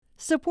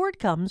Support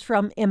comes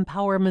from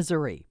Empower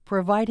Missouri,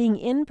 providing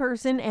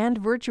in-person and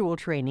virtual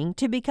training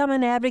to become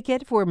an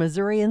advocate for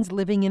Missourians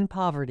living in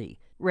poverty.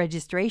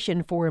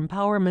 Registration for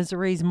Empower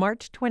Missouri's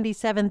March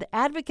 27th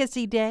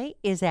Advocacy Day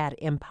is at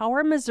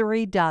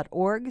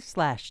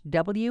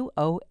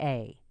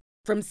empowermissouri.org/WOA.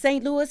 From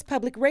St. Louis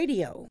Public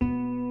Radio,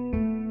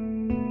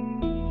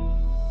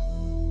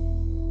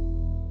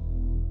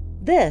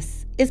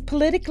 this is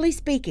Politically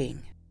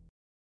Speaking.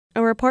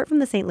 A report from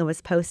the St.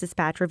 Louis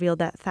Post-Dispatch revealed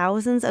that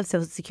thousands of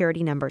Social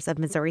Security numbers of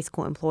Missouri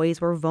school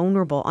employees were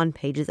vulnerable on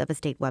pages of a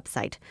state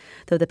website.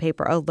 Though the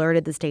paper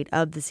alerted the state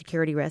of the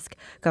security risk,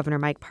 Governor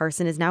Mike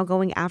Parson is now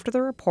going after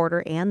the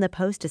reporter and the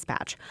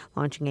Post-Dispatch,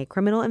 launching a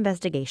criminal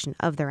investigation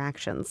of their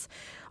actions.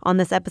 On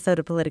this episode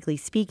of Politically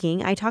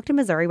Speaking, I talked to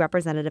Missouri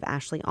Representative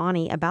Ashley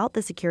Aune about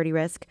the security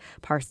risk,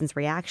 Parson's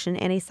reaction,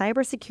 and a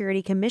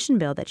cybersecurity commission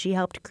bill that she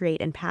helped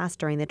create and pass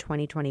during the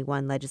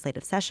 2021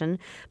 legislative session,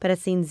 but has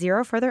seen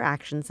zero further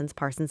action since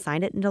Parson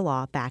signed it into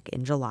law back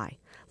in July.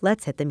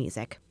 Let's hit the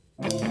music.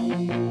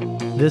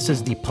 This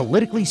is the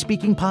Politically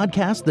Speaking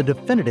podcast, the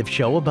definitive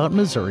show about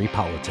Missouri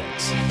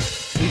politics.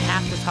 We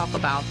have to talk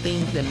about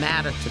things that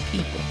matter to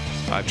people.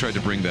 I've tried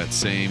to bring that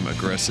same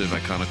aggressive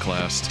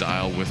iconoclast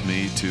style with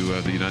me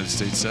to the United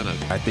States Senate.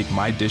 I think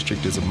my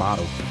district is a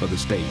model for the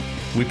state.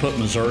 We put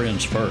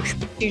Missourians first.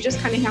 You just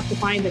kind of have to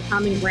find the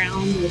common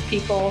ground with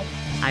people.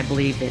 I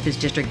believe that this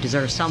district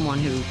deserves someone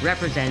who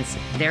represents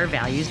their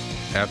values.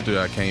 After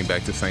I came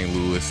back to St.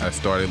 Louis, I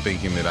started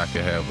thinking that I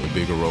could have a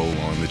bigger role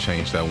on the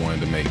change that I wanted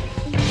to make.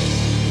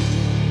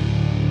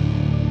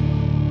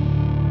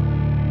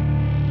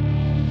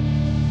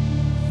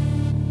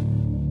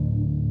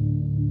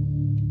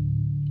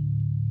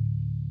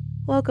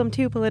 Welcome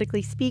to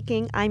Politically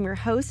Speaking. I'm your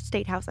host,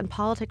 State House and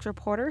Politics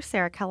reporter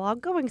Sarah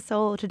Kellogg, going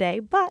solo today,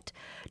 but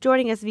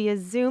joining us via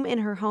Zoom in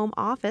her home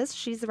office,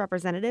 she's the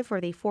representative for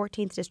the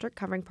 14th District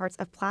covering parts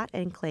of Platte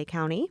and Clay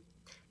County,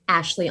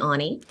 Ashley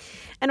Aune.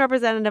 And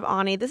Representative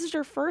Aune, this is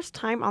your first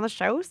time on the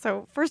show,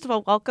 so first of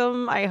all,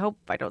 welcome. I hope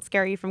I don't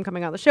scare you from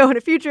coming on the show in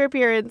a future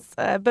appearance.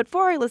 But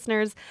for our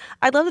listeners,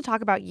 I'd love to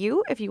talk about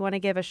you, if you want to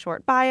give a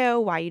short bio,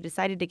 why you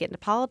decided to get into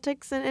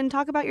politics, and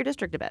talk about your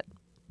district a bit.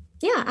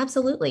 Yeah,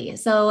 absolutely.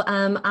 So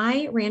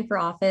I ran for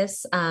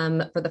office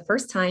for the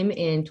first time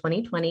in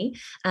 2020.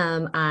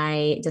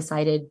 I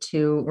decided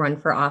to run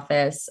for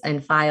office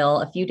and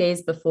file a few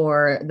days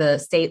before the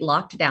state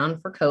locked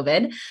down for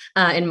COVID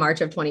in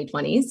March of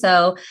 2020.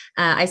 So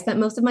I spent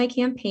most of my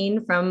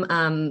campaign from,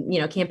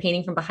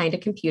 campaigning from behind a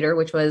computer,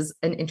 which was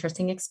an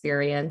interesting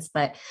experience.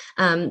 But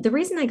the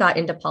reason I got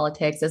into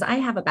politics is I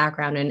have a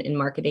background in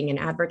marketing and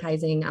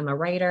advertising. I'm a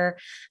writer,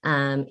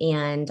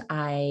 and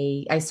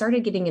I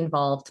started getting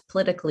involved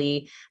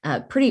politically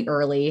pretty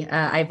early.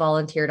 I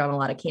volunteered on a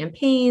lot of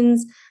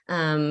campaigns,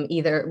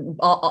 including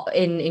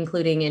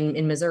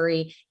in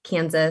Missouri,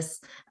 Kansas,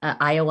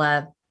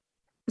 Iowa,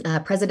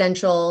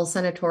 presidential,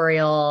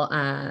 senatorial,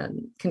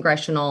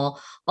 congressional,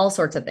 all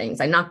sorts of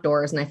things. I knocked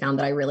doors and I found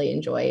that I really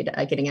enjoyed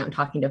getting out and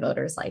talking to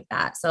voters like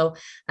that. So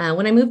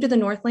when I moved to the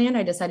Northland,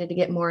 I decided to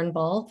get more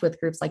involved with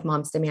groups like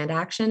Moms Demand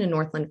Action and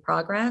Northland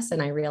Progress.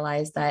 And I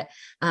realized that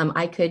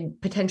I could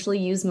potentially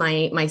use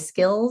my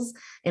skills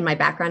and my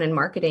background in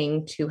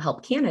marketing to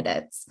help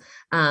candidates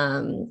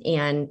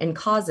and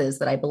causes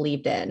that I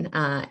believed in.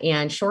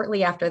 And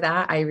shortly after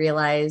that, I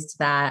realized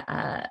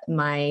that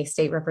my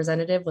state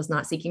representative was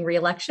not seeking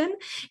reelection.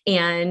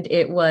 And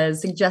it was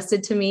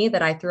suggested to me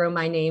that I throw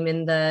my name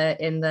in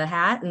the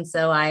hat. And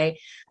so I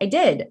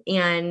did.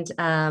 And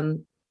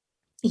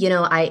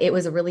it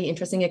was a really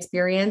interesting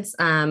experience.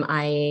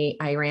 I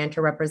ran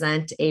to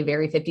represent a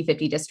very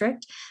 50-50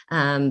 district.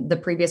 The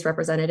previous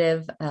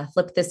representative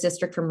flipped this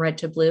district from red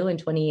to blue in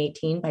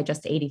 2018 by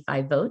just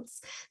 85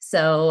 votes.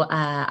 So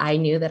I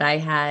knew that I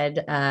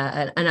had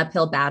an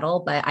uphill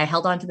battle, but I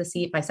held on to the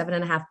seat by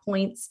 7.5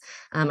 points.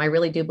 I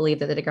really do believe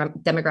that the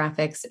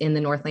demographics in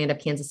the Northland of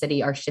Kansas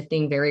City are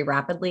shifting very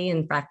rapidly.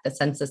 In fact, the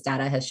census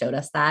data has showed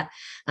us that.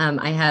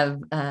 I have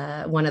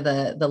one of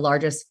the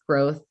largest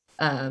growth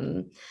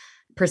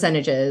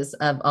percentages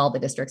of all the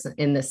districts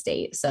in the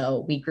state.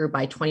 So we grew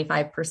by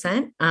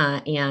 25%,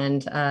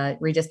 and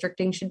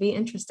redistricting should be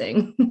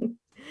interesting.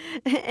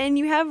 And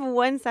you have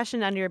one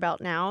session under your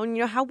belt now.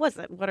 And, how was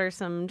it? What are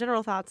some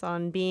general thoughts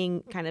on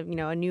being kind of,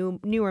 a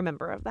newer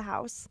member of the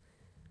House?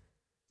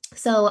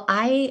 So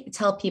I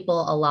tell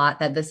people a lot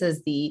that this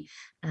is the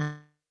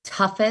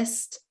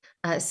toughest,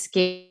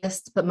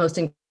 scariest, but most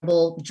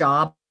incredible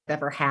job I've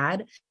ever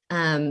had.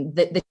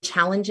 The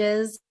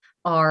challenges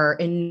are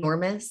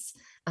enormous.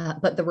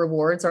 But the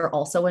rewards are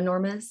also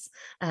enormous.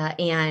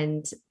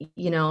 And,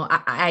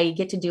 I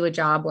get to do a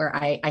job where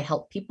I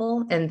help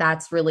people. And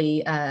that's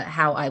really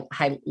how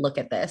I look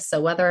at this. So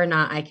whether or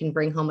not I can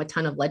bring home a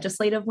ton of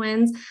legislative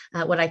wins,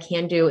 what I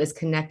can do is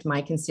connect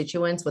my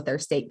constituents with their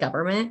state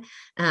government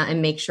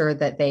and make sure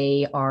that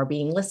they are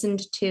being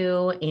listened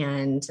to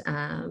and,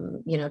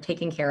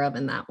 taken care of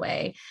in that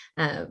way.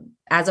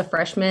 As a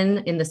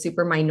freshman in the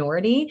super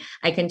minority,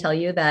 I can tell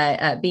you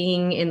that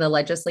being in the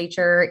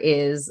legislature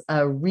is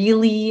a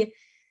really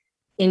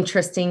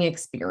interesting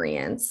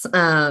experience.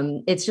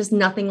 It's just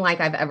nothing like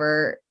I've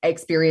ever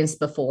experienced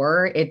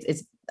before.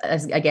 It's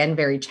again,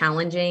 very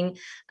challenging.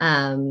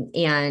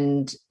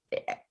 And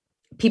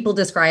people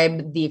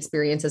describe the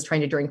experience as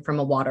trying to drink from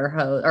a water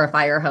hose or a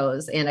fire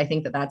hose. And I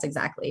think that that's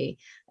exactly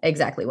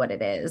what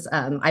it is.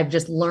 I've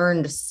just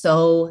learned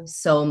so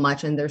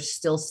much, and there's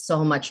still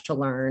so much to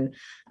learn.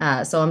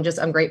 So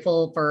I'm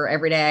grateful for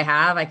every day I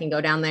have. I can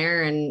go down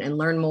there and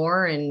learn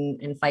more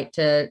and fight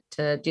to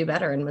do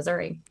better in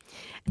Missouri.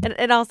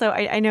 And also,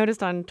 I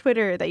noticed on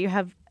Twitter that you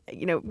have,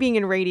 being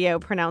in radio,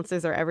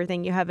 pronouncers are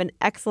everything. You have an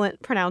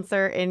excellent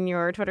pronouncer in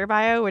your Twitter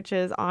bio, which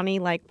is Ani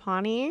Like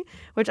Pawnee,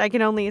 which I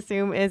can only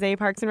assume is a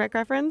Parks and Rec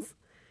reference.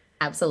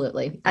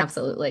 Absolutely,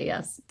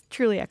 yes.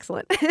 Truly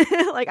excellent.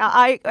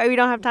 We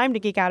don't have time to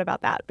geek out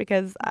about that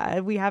because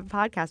we have a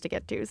podcast to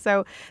get to.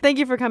 So thank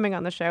you for coming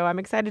on the show. I'm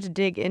excited to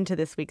dig into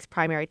this week's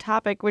primary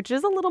topic, which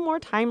is a little more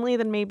timely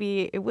than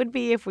maybe it would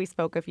be if we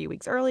spoke a few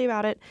weeks early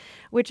about it,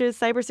 which is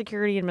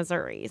cybersecurity in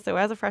Missouri. So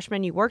as a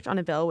freshman, you worked on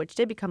a bill which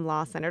did become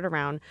law centered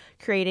around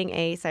creating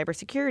a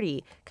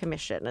cybersecurity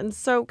commission. And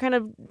so kind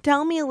of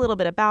tell me a little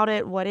bit about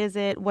it. What is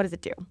it? What does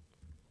it do?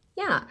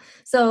 Yeah.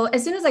 So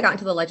as soon as I got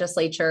into the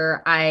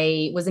legislature,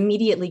 I was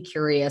immediately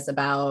curious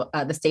about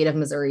the state of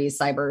Missouri's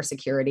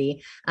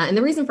cybersecurity. And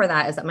the reason for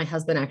that is that my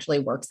husband actually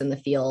works in the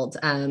field.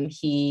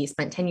 He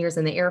spent 10 years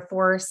in the Air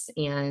Force,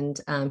 and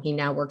he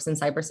now works in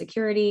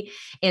cybersecurity.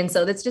 And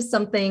so that's just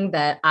something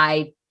that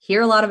I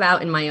hear a lot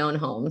about in my own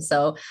home.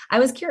 So I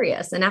was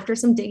curious. And after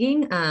some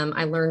digging,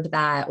 I learned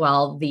that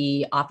while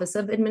the Office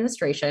of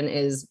Administration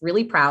is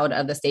really proud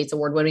of the state's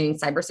award-winning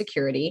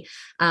cybersecurity,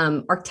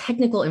 our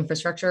technical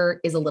infrastructure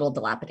is a little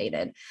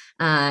dilapidated.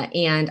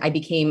 And I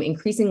became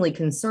increasingly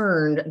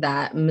concerned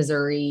that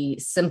Missouri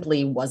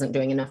simply wasn't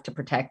doing enough to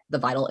protect the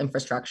vital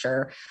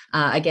infrastructure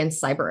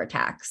against cyber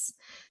attacks.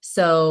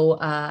 So,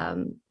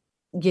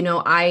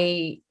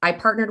 I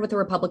partnered with a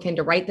Republican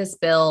to write this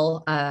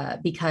bill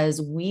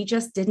because we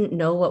just didn't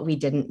know what we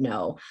didn't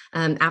know.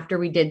 After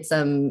we did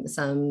some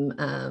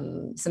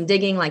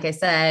digging, like I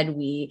said,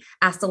 we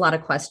asked a lot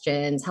of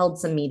questions, held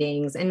some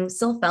meetings, and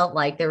still felt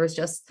like there was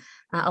just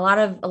a lot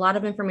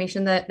of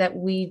information that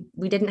we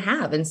didn't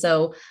have. And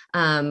so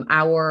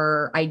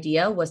our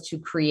idea was to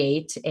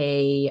create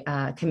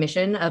a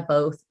commission of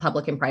both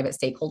public and private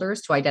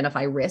stakeholders to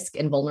identify risk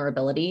and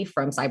vulnerability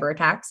from cyber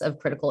attacks of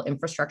critical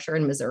infrastructure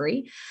in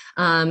Missouri,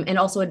 and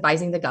also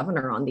advising the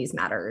governor on these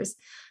matters.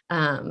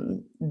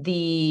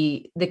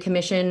 The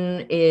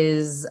commission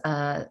is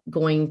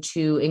going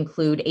to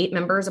include 8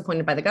 members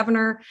appointed by the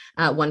governor,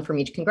 1 from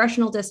each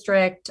congressional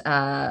district,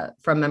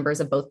 from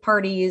members of both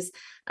parties,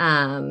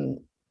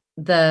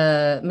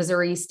 the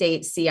Missouri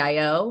State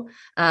CIO,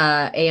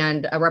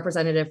 and a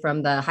representative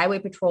from the Highway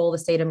Patrol, the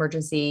State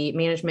Emergency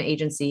Management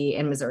Agency,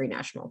 and Missouri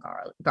National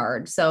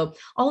Guard. So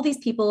all these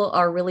people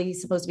are really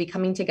supposed to be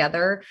coming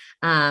together,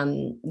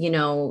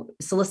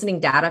 soliciting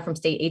data from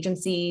state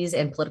agencies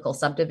and political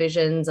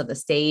subdivisions of the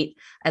state,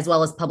 as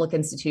well as public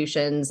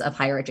institutions of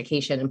higher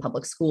education and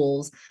public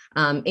schools,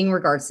 in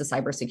regards to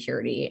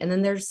cybersecurity. And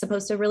then they're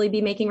supposed to really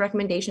be making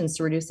recommendations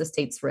to reduce the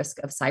state's risk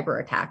of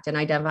cyber attack and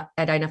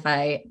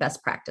identify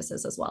best practices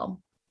as well.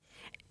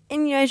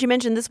 And as you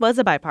mentioned, this was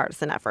a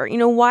bipartisan effort.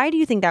 Why do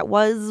you think that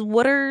was?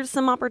 What are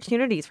some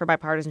opportunities for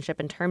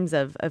bipartisanship in terms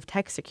of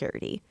tech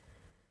security?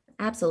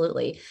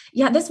 Absolutely.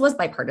 Yeah, this was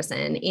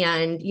bipartisan.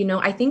 And,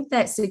 I think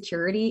that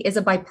security is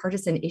a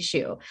bipartisan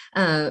issue.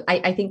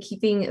 I think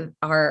keeping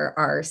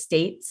our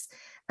state's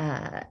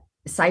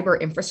cyber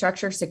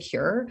infrastructure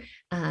secure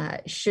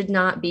should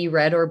not be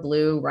red or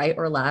blue, right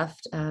or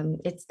left.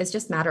 It's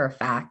just matter of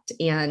fact.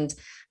 And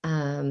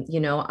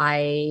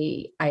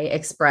I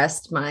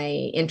expressed my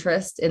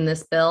interest in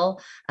this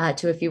bill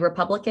to a few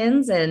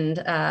Republicans, and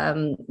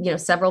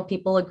several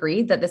people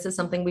agreed that this is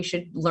something we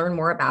should learn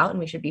more about and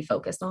we should be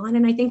focused on.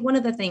 And I think one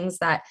of the things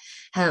that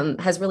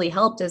has really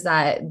helped is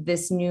that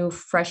this new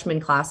freshman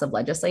class of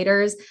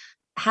legislators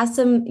has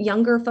some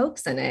younger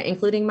folks in it,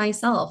 including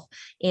myself.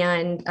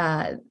 And,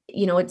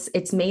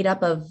 it's made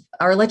up of,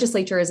 our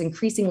legislature is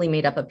increasingly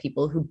made up of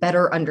people who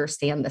better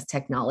understand this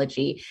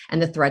technology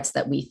and the threats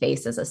that we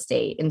face as a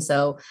state. And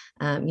so,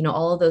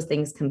 all of those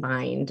things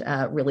combined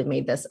really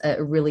made this a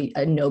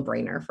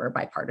no-brainer for a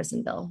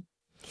bipartisan bill.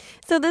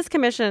 So this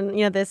commission,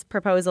 this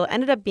proposal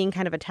ended up being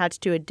kind of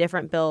attached to a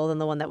different bill than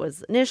the one that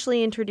was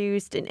initially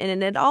introduced. And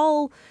it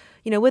all,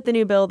 with the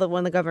new bill, the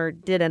one the governor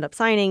did end up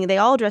signing, they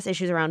all address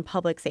issues around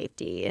public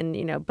safety.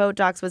 And, boat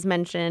docks was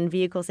mentioned,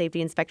 vehicle safety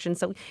inspection.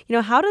 So,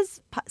 how does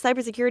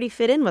cybersecurity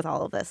fit in with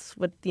all of this,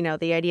 with,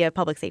 the idea of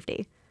public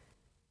safety?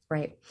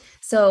 Right.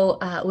 So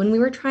when we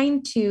were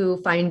trying to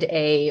find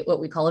what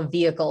we call a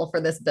vehicle for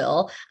this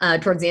bill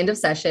towards the end of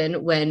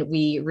session, when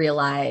we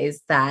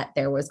realized that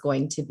there was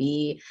going to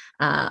be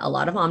a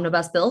lot of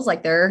omnibus bills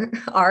like there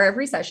are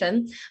every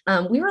session,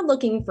 we were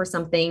looking for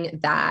something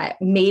that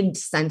made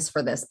sense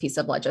for this piece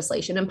of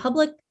legislation. And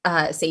public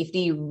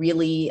safety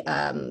really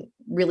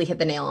hit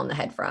the nail on the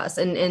head for us.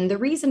 And the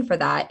reason for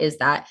that is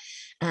that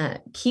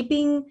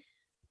keeping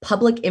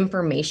public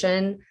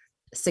information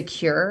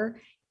secure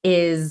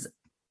is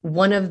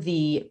one of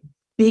the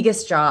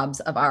biggest jobs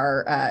of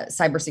our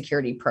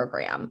cybersecurity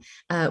program.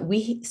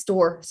 We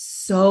store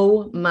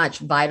so much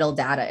vital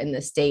data in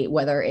the state,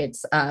 whether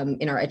it's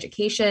in our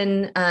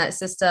education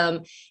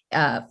system,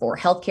 for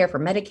healthcare, for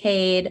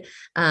Medicaid.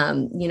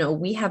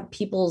 We have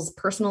people's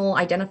personal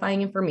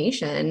identifying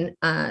information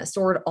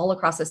stored all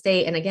across the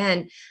state. And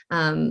again,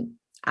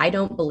 I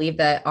don't believe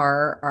that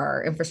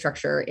our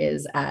infrastructure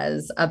is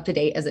as up to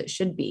date as it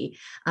should be.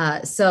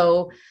 It's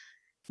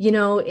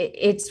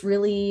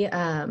really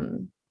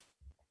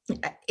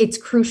it's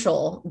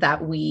crucial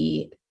that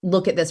we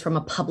look at this from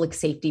a public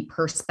safety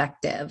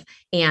perspective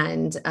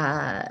and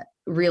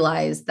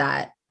realize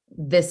that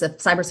this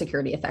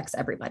cybersecurity affects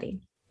everybody.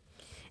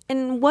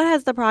 And what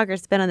has the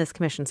progress been on this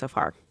commission so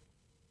far?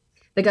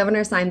 The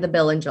governor signed the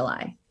bill in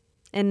July.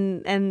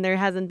 And there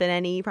hasn't been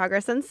any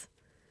progress since?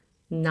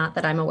 Not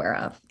that I'm aware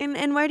of.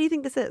 And why do you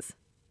think this is?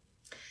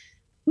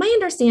 My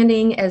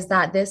understanding is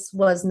that this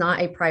was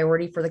not a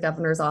priority for the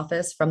governor's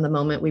office from the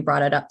moment we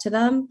brought it up to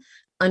them.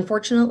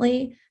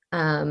 Unfortunately,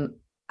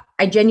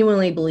 I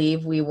genuinely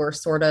believe we were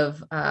sort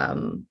of,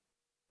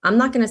 I'm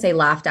not going to say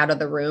laughed out of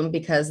the room,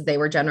 because they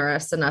were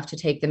generous enough to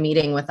take the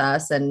meeting with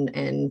us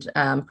and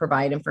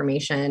provide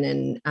information.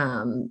 And,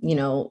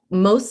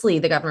 mostly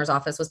the governor's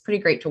office was pretty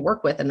great to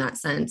work with in that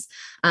sense.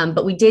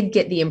 But we did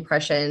get the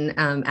impression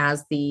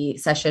as the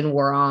session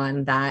wore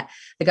on that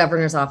the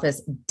governor's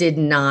office did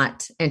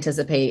not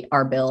anticipate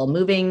our bill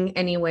moving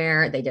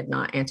anywhere. They did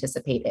not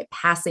anticipate it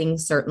passing,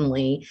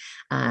 certainly.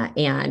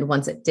 And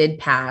once it did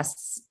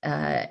pass,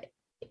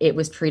 it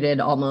was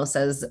treated almost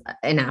as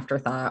an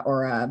afterthought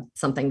or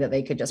something that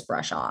they could just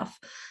brush off.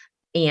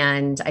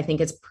 And I think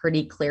it's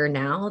pretty clear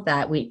now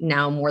that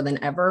now more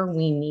than ever,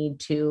 we need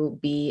to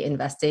be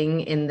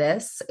investing in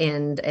this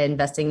and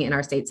investing in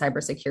our state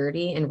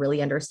cybersecurity and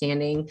really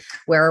understanding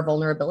where our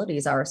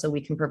vulnerabilities are so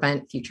we can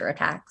prevent future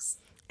attacks.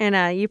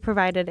 And you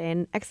provided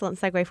an excellent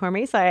segue for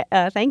me, so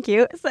thank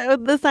you. So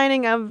the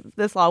signing of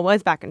this law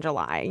was back in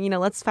July.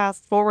 Let's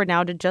fast forward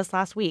now to just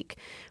last week,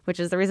 which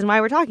is the reason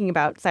why we're talking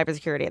about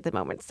cybersecurity at the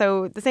moment.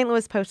 So the St.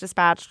 Louis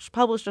Post-Dispatch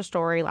published a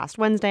story last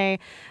Wednesday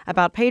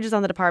about pages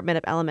on the Department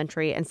of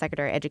Elementary and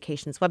Secondary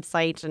Education's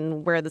website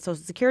and where the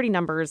Social Security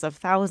numbers of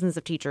thousands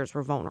of teachers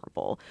were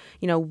vulnerable.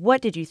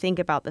 What did you think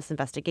about this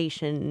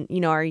investigation?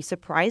 Are you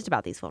surprised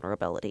about these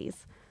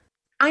vulnerabilities?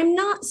 I'm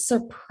not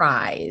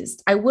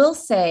surprised. I will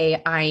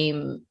say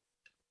I'm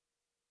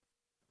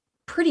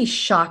pretty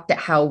shocked at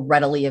how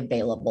readily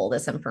available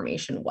this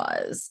information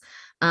was.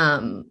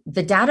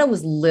 The data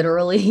was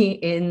literally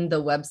in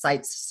the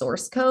website's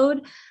source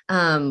code,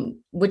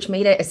 which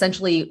made it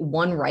essentially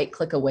one right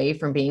click away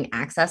from being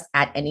accessed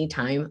at any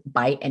time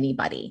by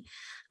anybody.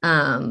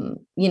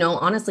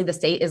 Honestly, the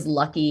state is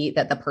lucky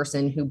that the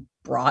person who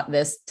brought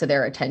this to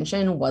their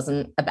attention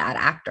wasn't a bad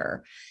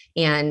actor.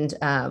 And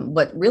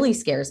what really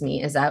scares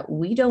me is that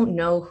we don't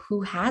know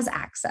who has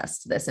access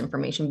to this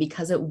information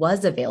because it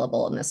was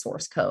available in the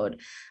source code.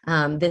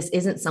 This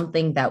isn't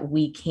something that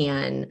we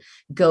can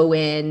go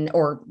in,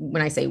 or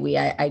when I say we,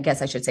 I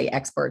guess I should say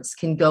experts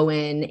can go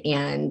in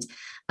and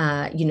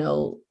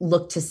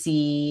look to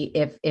see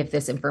if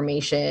this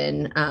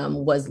information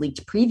was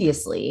leaked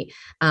previously.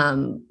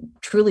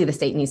 Truly, the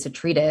state needs to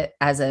treat it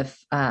as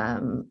if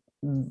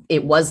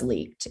it was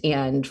leaked.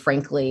 And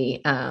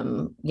frankly,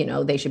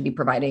 they should be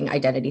providing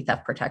identity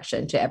theft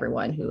protection to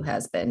everyone who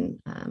has been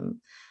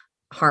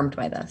harmed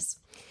by this.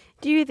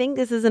 Do you think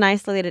this is an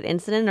isolated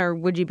incident, or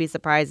would you be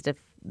surprised if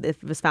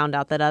it was found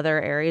out that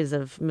other areas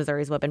of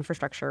Missouri's web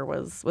infrastructure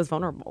was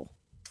vulnerable?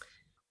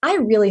 I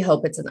really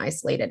hope it's an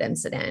isolated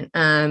incident.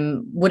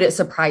 Would it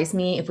surprise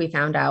me if we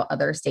found out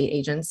other state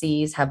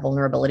agencies have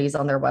vulnerabilities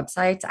on their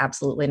websites?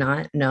 Absolutely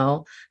not.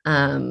 No.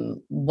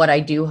 What I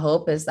do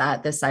hope is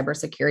that the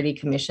Cybersecurity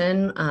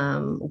Commission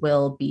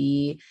will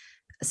be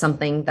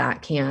something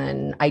that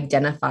can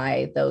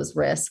identify those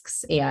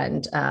risks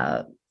and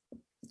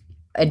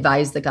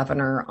advise the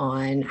governor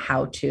on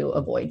how to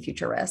avoid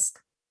future risk.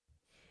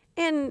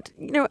 And,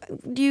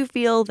 do you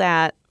feel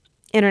that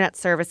internet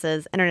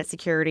services, internet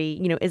security,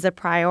 is a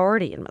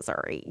priority in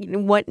Missouri?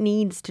 What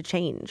needs to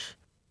change?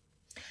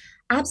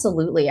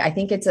 Absolutely. I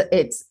think it's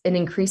an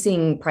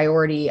increasing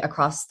priority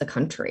across the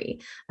country.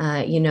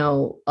 A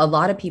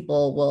lot of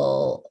people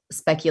will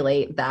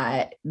speculate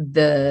that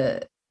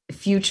the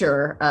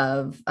future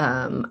of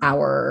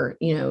our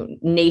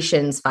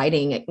nations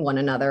fighting one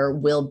another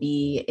will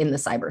be in the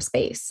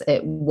cyberspace.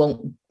 It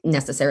won't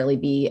necessarily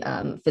be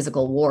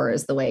physical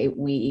wars the way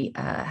we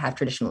have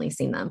traditionally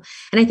seen them.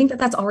 And I think that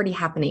that's already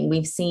happening.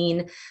 We've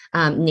seen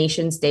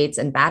nation states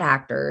and bad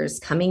actors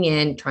coming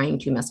in, trying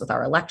to mess with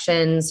our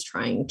elections,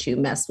 trying to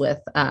mess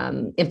with,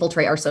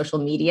 infiltrate our social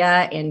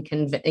media and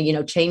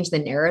change the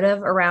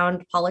narrative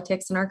around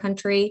politics in our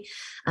country.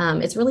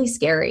 It's really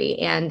scary.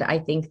 And I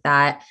think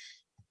that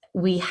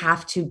we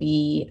have to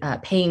be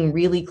paying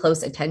really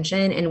close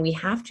attention, and we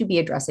have to be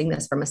addressing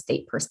this from a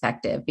state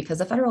perspective, because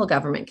the federal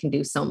government can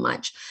do so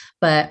much,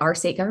 but our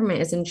state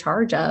government is in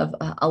charge of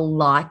a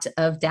lot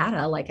of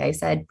data, like I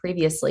said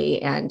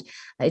previously, and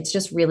it's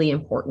just really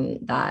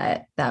important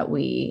that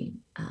we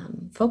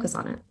focus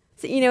on it.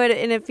 So,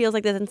 and it feels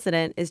like this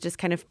incident is just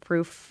kind of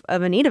proof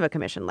of a need of a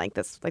commission like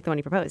this, like the one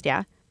you proposed,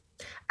 yeah?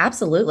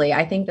 Absolutely.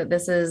 I think that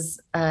this is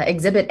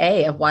exhibit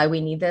A of why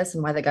we need this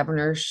and why the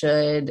governor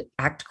should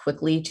act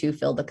quickly to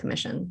fill the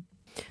commission.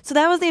 So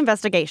that was the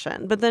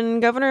investigation. But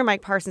then Governor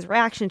Mike Parson's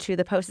reaction to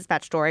the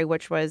Post-Dispatch story,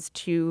 which was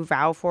to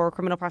vow for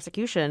criminal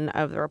prosecution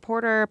of the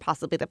reporter,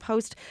 possibly the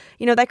Post,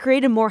 that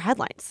created more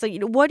headlines. So,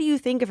 what do you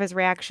think of his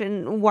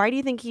reaction? Why do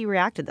you think he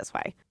reacted this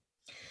way?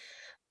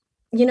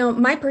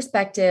 My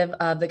perspective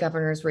of the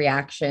governor's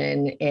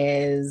reaction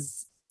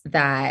is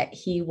that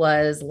he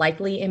was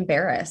likely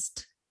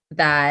embarrassed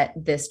that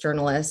this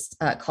journalist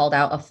called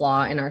out a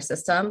flaw in our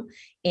system.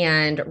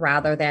 And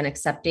rather than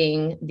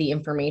accepting the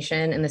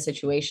information and the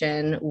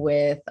situation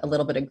with a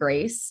little bit of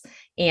grace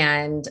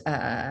and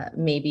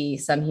maybe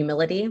some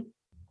humility,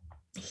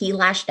 he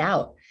lashed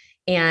out.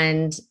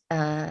 And,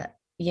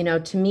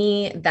 to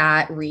me,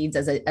 that reads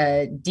as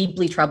a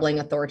deeply troubling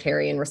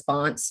authoritarian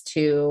response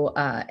to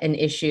an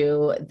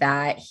issue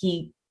that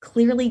he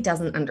clearly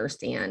doesn't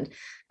understand.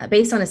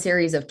 Based on a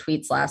series of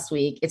tweets last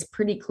week, it's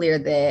pretty clear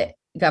that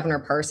Governor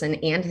Parson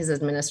and his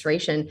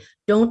administration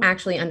don't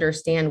actually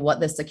understand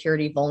what the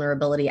security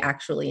vulnerability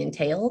actually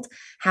entailed,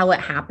 how it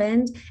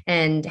happened,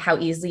 and how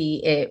easy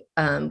it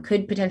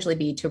could potentially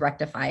be to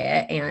rectify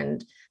it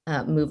and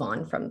move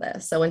on from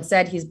this. So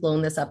instead, he's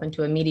blown this up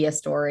into a media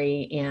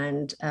story,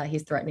 and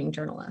he's threatening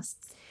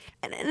journalists.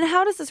 And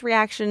how does this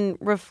reaction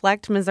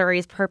reflect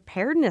Missouri's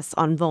preparedness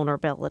on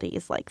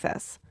vulnerabilities like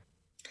this?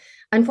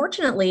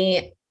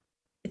 Unfortunately,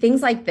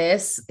 things like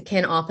this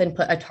can often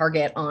put a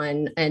target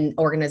on an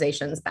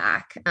organization's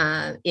back.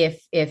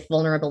 If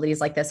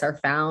vulnerabilities like this are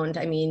found,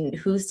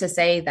 who's to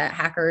say that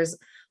hackers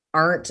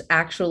aren't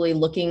actually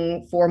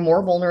looking for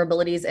more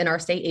vulnerabilities in our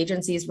state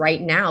agencies right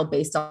now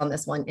based on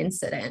this one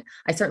incident?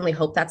 I certainly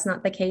hope that's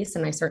not the case.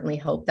 And I certainly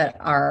hope that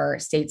our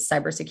state's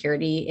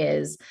cybersecurity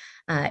is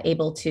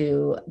able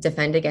to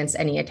defend against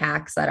any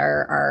attacks that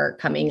are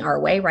coming our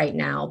way right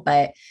now.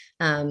 But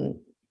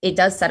it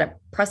does set a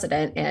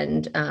precedent,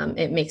 and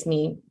it makes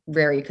me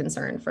very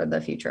concerned for the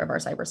future of our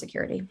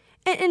cybersecurity.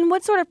 And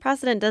what sort of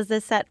precedent does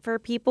this set for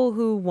people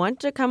who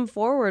want to come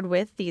forward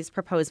with these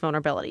proposed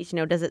vulnerabilities?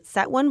 Does it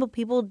set one? Will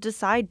people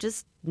decide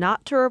just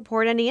not to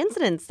report any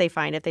incidents they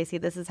find if they see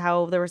this is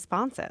how the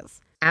response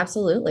is?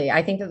 Absolutely.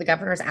 I think that the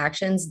governor's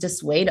actions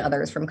dissuade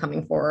others from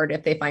coming forward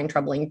if they find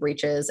troubling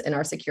breaches in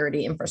our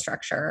security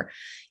infrastructure.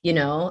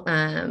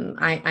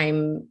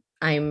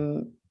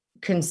 I'm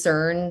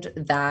concerned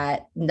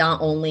that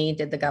not only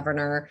did the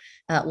governor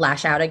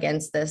lash out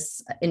against this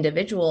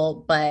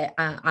individual, but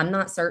I'm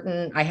not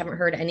certain. I haven't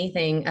heard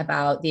anything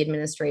about the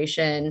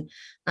administration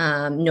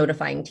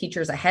notifying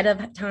teachers ahead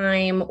of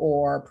time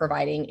or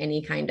providing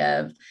any kind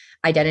of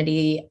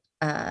identity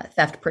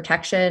theft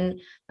protection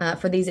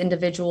for these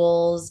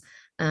individuals.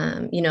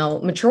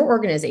 Mature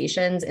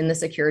organizations in the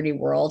security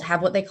world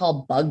have what they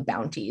call bug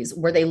bounties,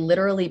 where they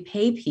literally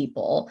pay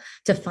people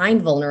to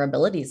find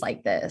vulnerabilities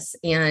like this.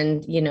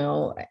 And,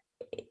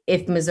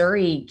 if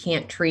Missouri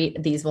can't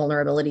treat these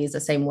vulnerabilities the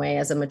same way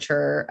as a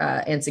mature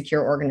and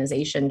secure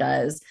organization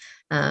does,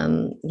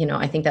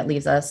 I think that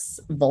leaves us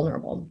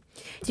vulnerable.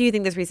 Do you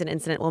think this recent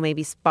incident will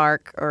maybe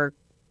spark or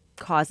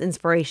cause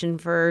inspiration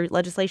for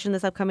legislation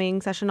this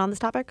upcoming session on this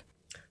topic?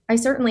 I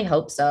certainly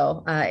hope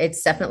so.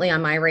 It's definitely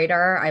on my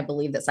radar. I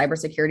believe that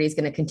cybersecurity is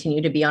going to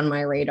continue to be on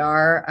my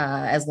radar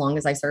as long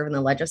as I serve in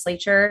the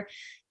legislature.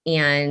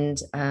 And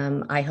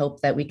I hope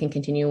that we can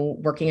continue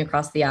working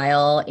across the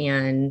aisle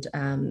and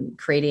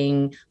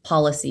creating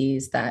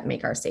policies that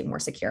make our state more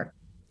secure.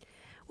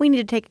 We need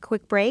to take a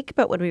quick break,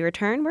 but when we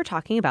return, we're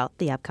talking about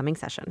the upcoming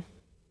session.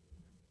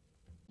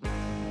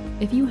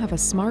 If you have a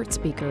smart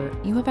speaker,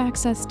 you have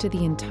access to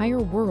the entire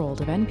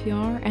world of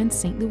NPR and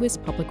St. Louis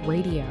Public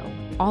Radio.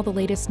 All the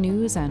latest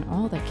news and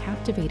all the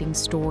captivating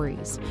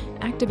stories.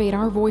 Activate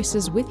our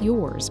voices with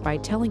yours by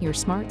telling your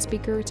smart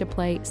speaker to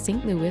play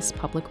St. Louis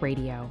Public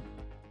Radio.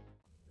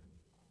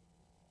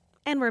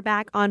 And we're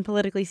back on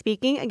Politically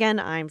Speaking. Again,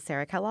 I'm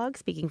Sarah Kellogg,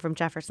 speaking from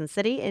Jefferson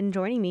City, and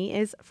joining me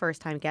is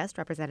first-time guest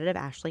Representative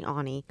Ashley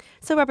Aune.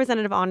 So,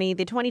 Representative Aune,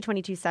 the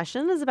 2022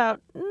 session is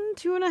about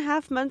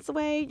 2.5 months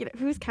away.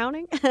 Who's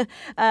counting?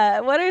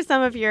 What are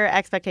some of your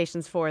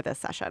expectations for this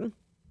session?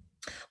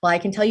 Well, I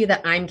can tell you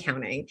that I'm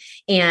counting.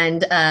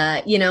 And,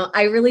 I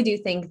really do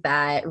think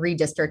that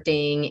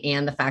redistricting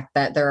and the fact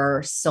that there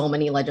are so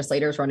many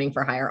legislators running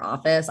for higher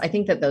office, I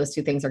think that those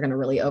two things are going to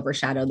really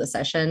overshadow the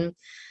session.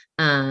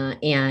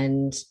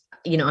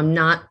 I'm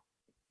not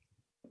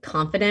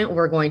confident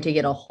we're going to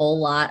get a whole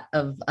lot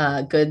of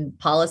good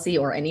policy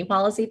or any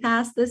policy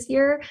passed this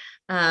year.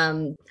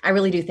 I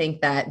really do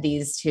think that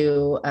these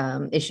two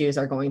issues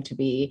are going to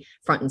be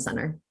front and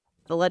center.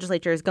 the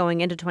legislature is going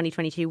into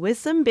 2022 with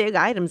some big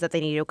items that they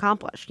need to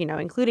accomplish,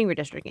 including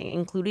redistricting,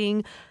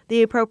 including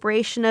the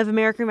appropriation of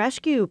American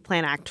Rescue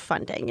Plan Act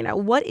funding.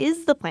 What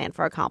is the plan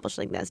for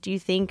accomplishing this? Do you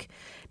think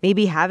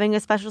maybe having a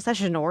special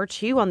session or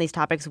two on these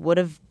topics would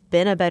have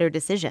been a better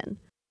decision?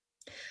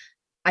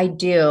 I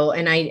do.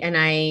 And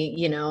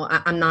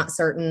I'm not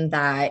certain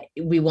that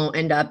we won't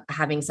end up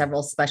having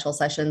several special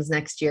sessions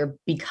next year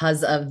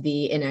because of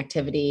the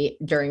inactivity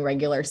during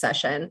regular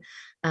session.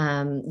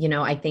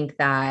 I think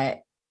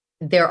that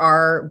there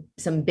are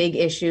some big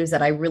issues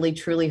that I really,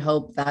 truly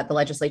hope that the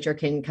legislature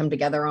can come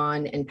together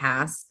on and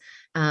pass.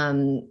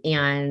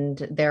 And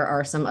there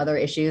are some other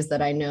issues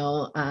that I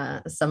know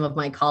some of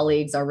my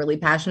colleagues are really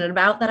passionate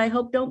about that I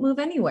hope don't move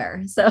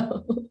anywhere.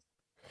 So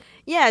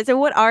yeah. So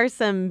what are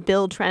some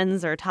bill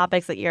trends or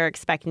topics that you're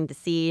expecting to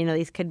see?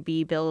 These could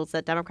be bills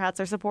that Democrats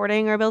are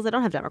supporting or bills that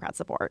don't have Democrat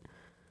support.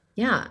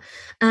 Yeah.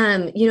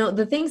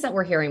 The things that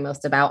we're hearing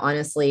most about,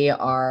 honestly,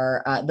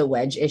 are the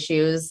wedge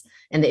issues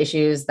and the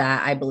issues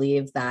that I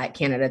believe that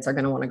candidates are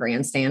going to want to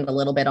grandstand a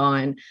little bit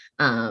on.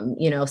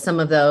 Some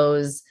of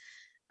those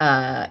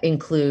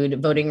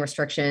include voting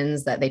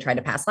restrictions that they tried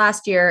to pass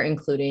last year,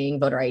 including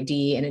voter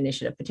ID and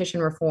initiative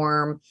petition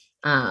reform,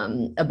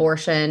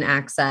 abortion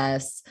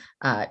access,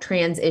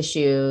 trans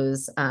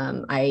issues.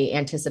 I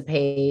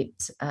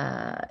anticipate,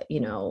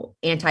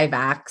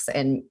 anti-vax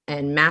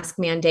and mask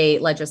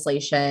mandate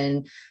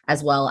legislation,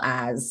 as well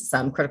as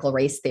some critical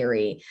race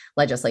theory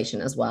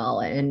legislation as well,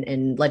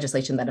 and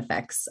legislation that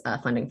affects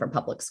funding for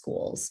public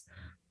schools.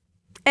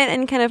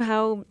 And kind of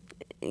how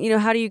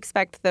do you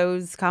expect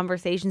those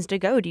conversations to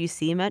go? Do you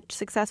see much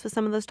success with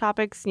some of those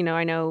topics?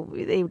 I know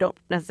they don't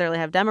necessarily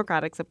have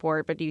Democratic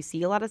support, but do you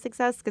see a lot of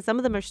success? Because some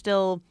of them are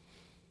still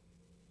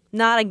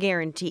not a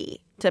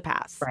guarantee to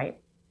pass.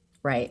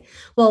 Right.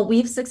 Well,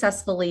 we've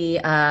successfully,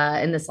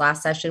 in this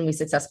last session, we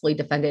successfully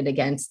defended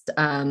against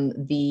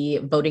the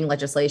voting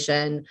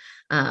legislation,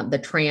 the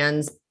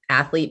trans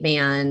athlete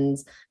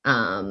bans,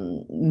 a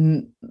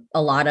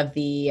lot of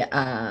the,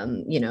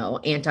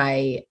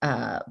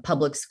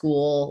 anti-public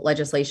school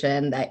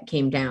legislation that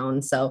came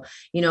down. So,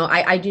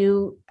 I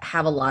do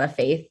have a lot of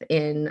faith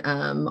in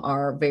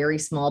our very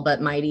small but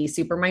mighty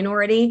super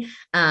minority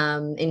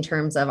in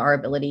terms of our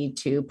ability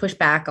to push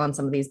back on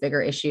some of these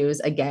bigger issues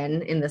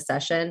again in the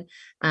session.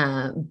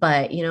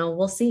 But,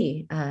 we'll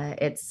see.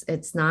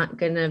 It's not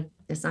going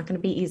to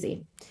be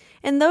easy.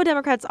 And though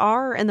Democrats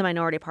are in the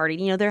minority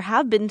party, there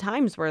have been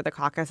times where the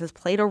caucus has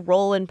played a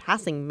role in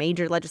passing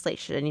major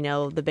legislation.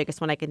 The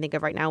biggest one I can think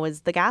of right now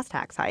is the gas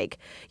tax hike.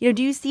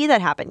 Do you see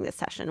that happening this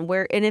session?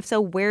 And if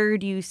so, where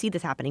do you see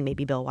this happening,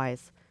 maybe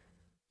bill-wise?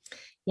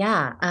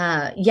 Yeah.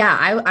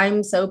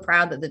 I'm so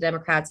proud that the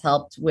Democrats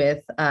helped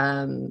with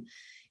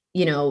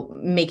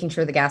making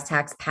sure the gas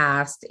tax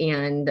passed.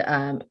 And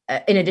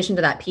in addition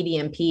to that,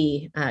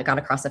 PDMP got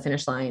across the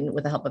finish line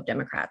with the help of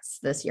Democrats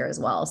this year as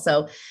well.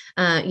 So,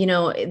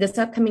 this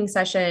upcoming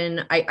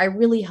session, I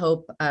really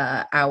hope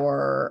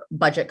our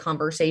budget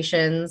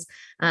conversations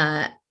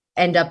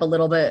end up a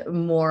little bit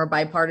more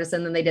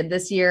bipartisan than they did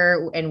this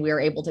year. And we are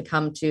able to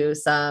come to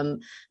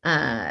some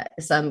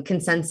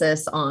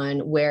consensus on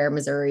where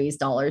Missouri's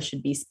dollars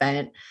should be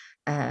spent.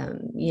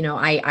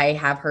 I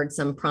have heard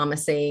some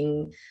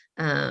promising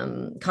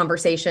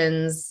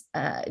conversations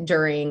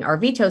during our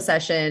veto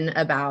session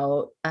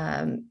about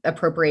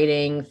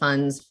appropriating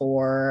funds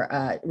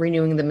for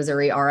renewing the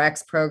Missouri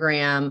RX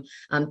program,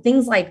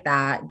 things like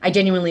that. I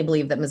genuinely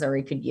believe that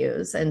Missouri could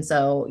use. And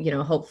so,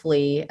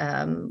 hopefully,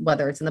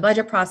 whether it's in the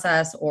budget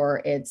process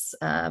or it's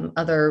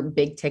other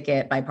big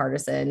ticket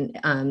bipartisan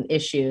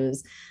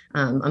issues,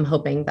 I'm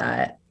hoping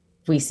that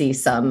we see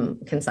some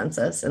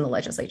consensus in the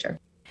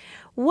legislature.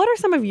 What are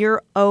some of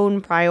your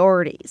own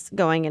priorities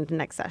going into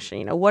next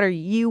session? What are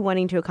you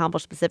wanting to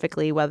accomplish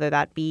specifically, whether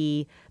that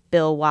be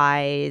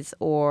bill-wise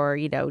or,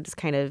 just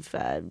kind of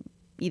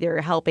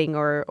either helping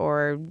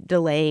or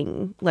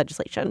delaying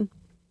legislation?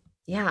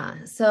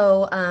 Yeah.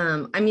 So,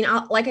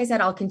 like I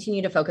said, I'll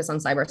continue to focus on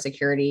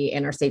cybersecurity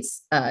and our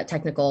state's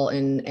technical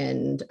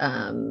and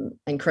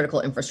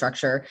critical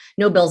infrastructure.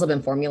 No bills have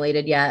been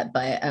formulated yet,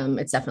 but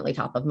it's definitely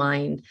top of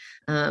mind.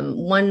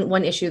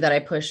 One issue that I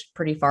pushed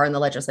pretty far in the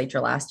legislature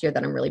last year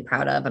that I'm really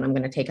proud of, and I'm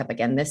going to take up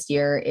again this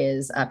year,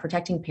 is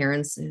protecting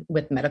parents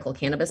with medical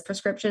cannabis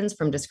prescriptions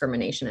from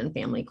discrimination in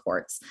family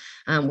courts.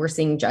 We're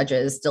seeing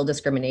judges still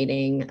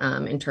discriminating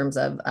in terms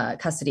of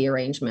custody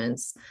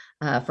arrangements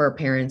for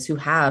parents who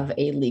have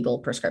a legal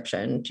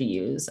prescription to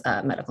use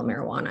medical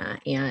marijuana.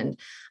 And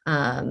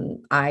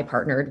I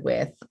partnered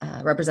with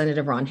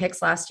Representative Ron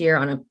Hicks last year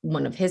on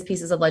one of his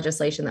pieces of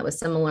legislation that was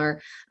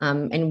similar.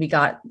 And we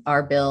got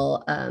our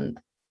bill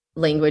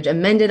language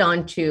amended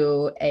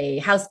onto a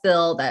House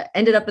bill that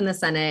ended up in the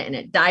Senate, and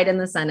it died in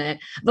the Senate,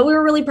 but we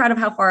were really proud of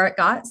how far it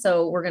got.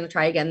 So we're going to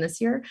try again this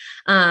year.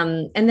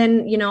 And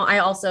then,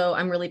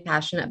 I'm really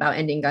passionate about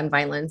ending gun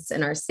violence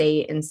in our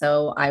state. And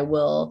so I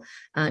will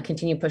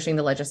continue pushing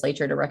the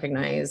legislature to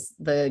recognize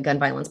the gun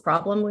violence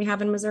problem we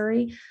have in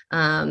Missouri.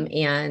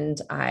 And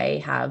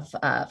I have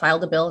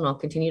filed a bill, and I'll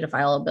continue to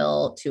file a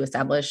bill to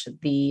establish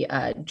the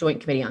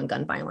Joint Committee on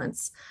Gun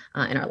Violence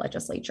in our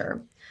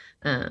legislature.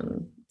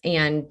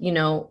 And,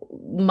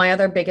 my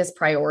other biggest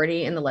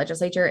priority in the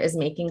legislature is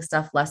making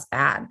stuff less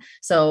bad.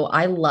 So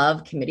I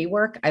love committee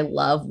work. I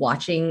love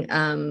watching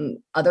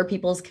other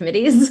people's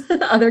committees,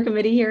 other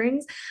committee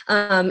hearings,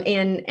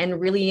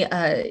 and really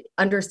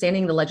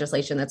understanding the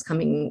legislation that's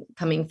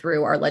coming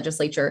through our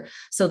legislature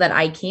so that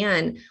I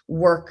can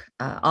work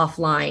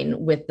offline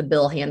with the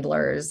bill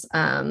handlers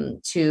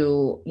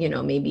to,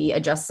 maybe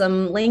adjust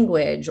some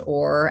language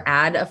or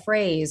add a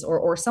phrase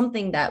or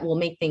something that will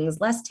make things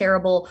less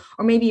terrible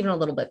or maybe even a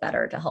little bit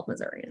better to help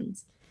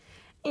Missourians.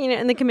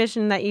 In the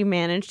commission that you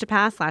managed to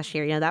pass last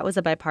year, that was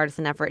a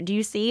bipartisan effort. Do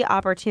you see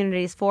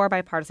opportunities for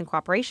bipartisan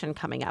cooperation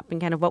coming up,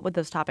 and kind of what would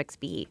those topics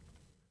be?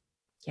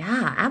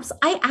 Yeah,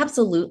 I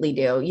absolutely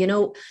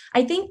do.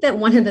 I think that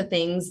one of the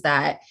things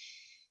that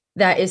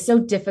is so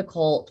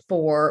difficult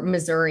for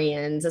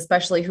Missourians,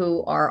 especially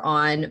who are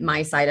on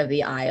my side of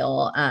the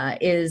aisle,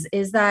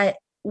 is that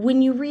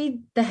when you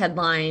read the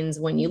headlines,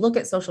 when you look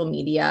at social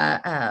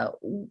media,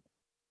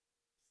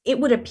 it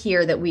would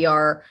appear that we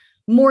are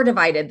more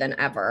divided than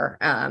ever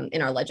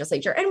in our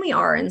legislature, and we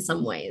are in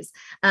some ways.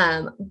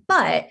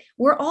 But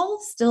we're all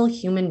still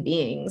human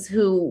beings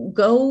who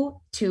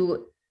go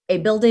to a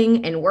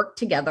building and work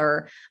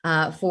together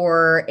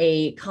for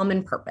a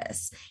common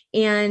purpose.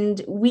 And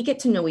we get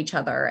to know each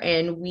other,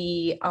 and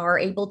we are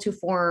able to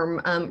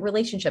form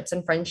relationships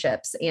and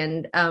friendships.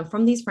 And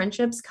from these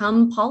friendships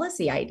come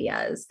policy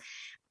ideas.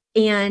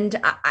 And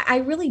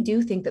I really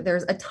do think that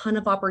there's a ton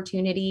of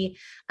opportunity.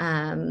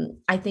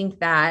 I think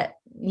that,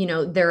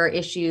 there are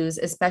issues,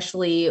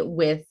 especially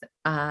with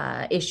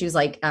issues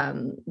like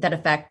that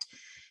affect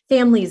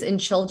families and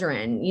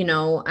children.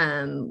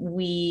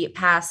 We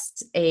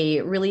passed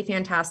a really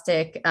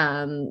fantastic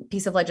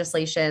piece of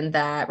legislation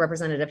that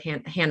Representative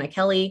Hannah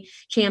Kelly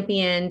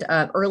championed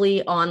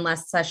early on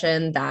last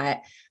session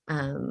that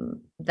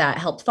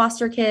helped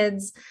foster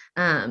kids,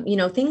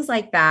 things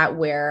like that,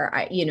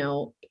 where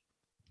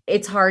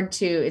it's hard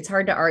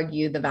to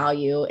argue the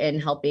value in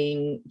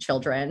helping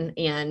children.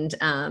 And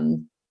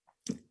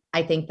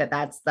I think that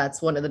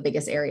that's one of the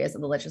biggest areas that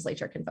the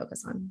legislature can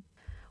focus on.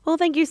 Well,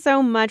 thank you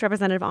so much,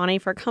 Representative Ani,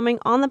 for coming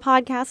on the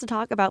podcast to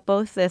talk about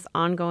both this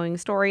ongoing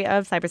story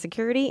of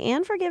cybersecurity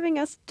and for giving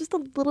us just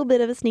a little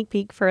bit of a sneak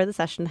peek for the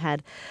session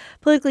ahead.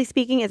 Politically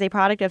Speaking is a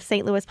product of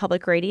St. Louis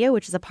Public Radio,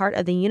 which is a part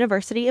of the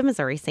University of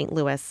Missouri St.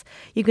 Louis.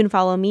 You can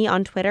follow me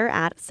on Twitter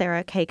at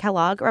Sarah K.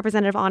 Kellogg.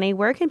 Representative Ani,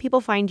 where can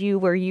people find you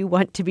where you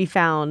want to be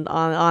found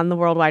on the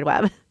World Wide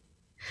Web?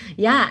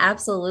 Yeah,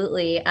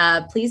 absolutely.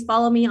 Please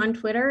follow me on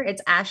Twitter.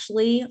 It's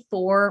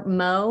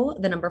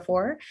Ashley4Mo, the number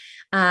 4.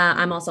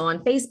 I'm also on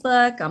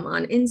Facebook. I'm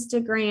on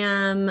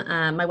Instagram.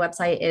 My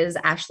website is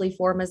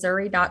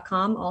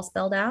ashley4missouri.com, all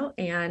spelled out.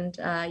 And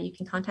you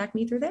can contact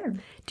me through there.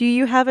 Do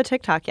you have a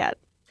TikTok yet?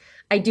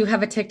 I do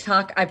have a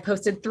TikTok. I've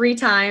posted 3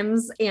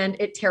 times and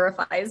it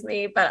terrifies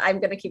me, but I'm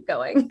going to keep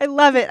going. I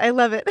love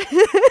it.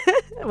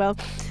 Well,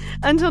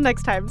 until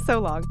next time, so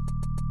long.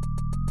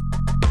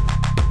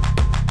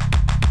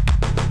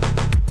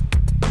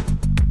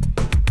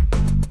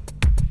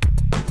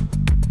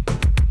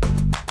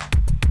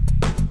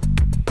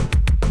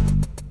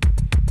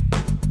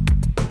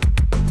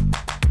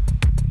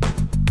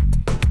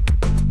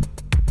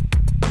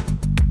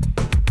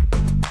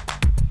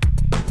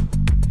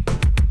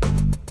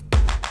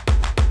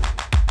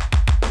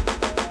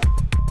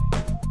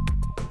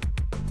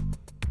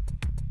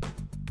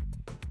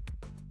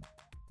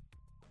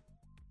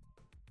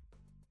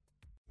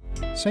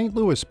 St.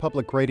 Louis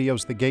Public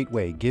Radio's The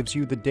Gateway gives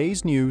you the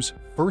day's news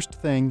first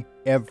thing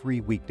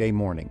every weekday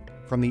morning.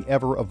 From the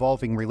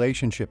ever-evolving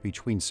relationship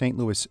between St.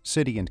 Louis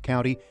City and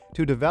County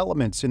to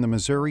developments in the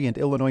Missouri and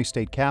Illinois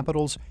state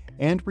capitals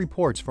and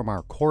reports from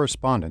our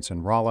correspondents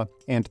in Rolla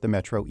and the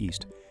Metro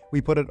East.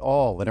 We put it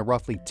all in a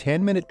roughly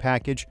 10-minute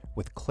package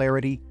with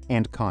clarity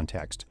and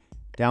context.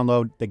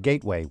 Download The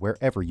Gateway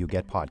wherever you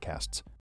get podcasts.